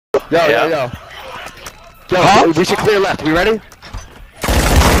Yo. Yo, we should clear left. We ready?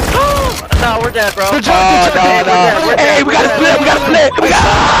 No, we're dead, bro. No. Hey, we gotta split.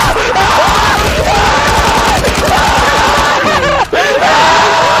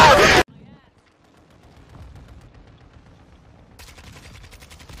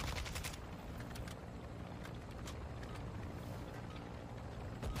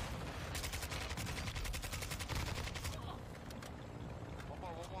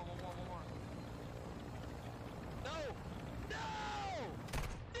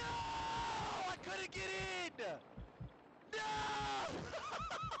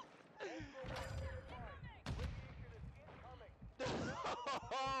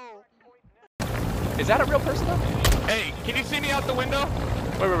 Is that a real person though? Hey, can you see me out the window?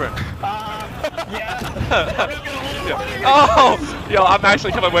 Wait. Yeah. Oh! Yo, I'm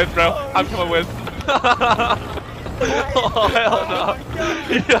actually coming with, bro. I'm coming with. Oh, hell no.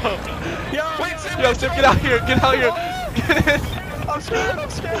 Yo, Sim, get out here. Get in. I'm scared.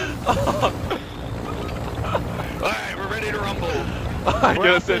 Alright, we're ready to rumble. Alright,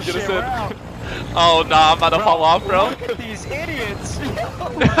 get us in. Oh, nah, I'm about to fall off, bro. Look at these idiots.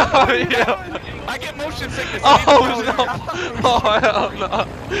 Yeah. I get motion sickness. Oh, no. Oh, hell no.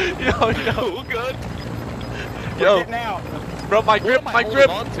 Yo. Good. Yo. Getting out. Bro, my grip.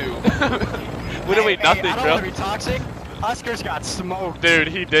 Literally nothing, I don't bro. want to be toxic. Oscar's got smoked. Dude,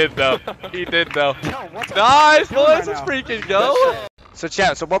 he did though. Yo, Nice, boys, let's freaking go. So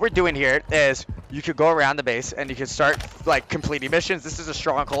chat, so what we're doing here is you could go around the base and you can start like completing missions. This is a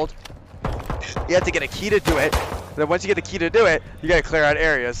stronghold. You have to get a key to do it. Then once you get the key to do it, you gotta clear out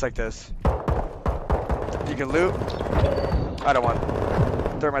areas like this. You can loot. I don't want.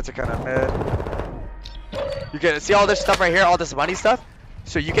 Thermites are kind of mid. You can see all this stuff right here, all this money stuff.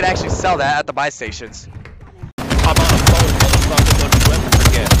 So you can actually sell that at the buy stations. I'm on a boat, motherfucker, don't you ever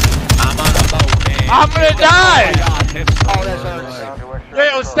forget. I'm on a boat, man. I'm gonna die! Oh, that's hurts.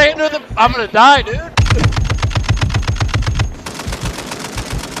 Yo, stay near the. I'm gonna die, dude.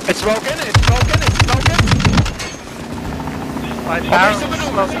 It's smoking. My Evasive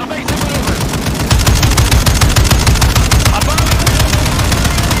maneuvers.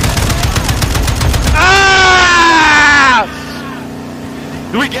 Ah!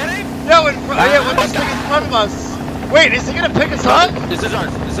 Do we get it? Yo, in front of us. Wait, is he gonna pick us up? This is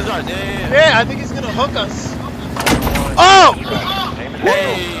ours. Yeah. Yeah, I think he's gonna hook us. Oh!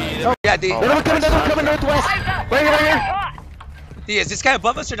 Hey. Yeah, D. They're coming northwest. Right here. D, is this guy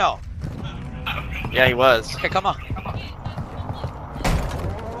above us or no? Yeah, he was. Okay, come on.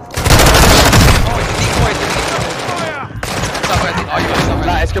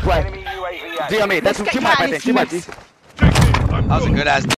 Nah, it's good play. D on me. That's too much, I think. Too much. That was a good ass.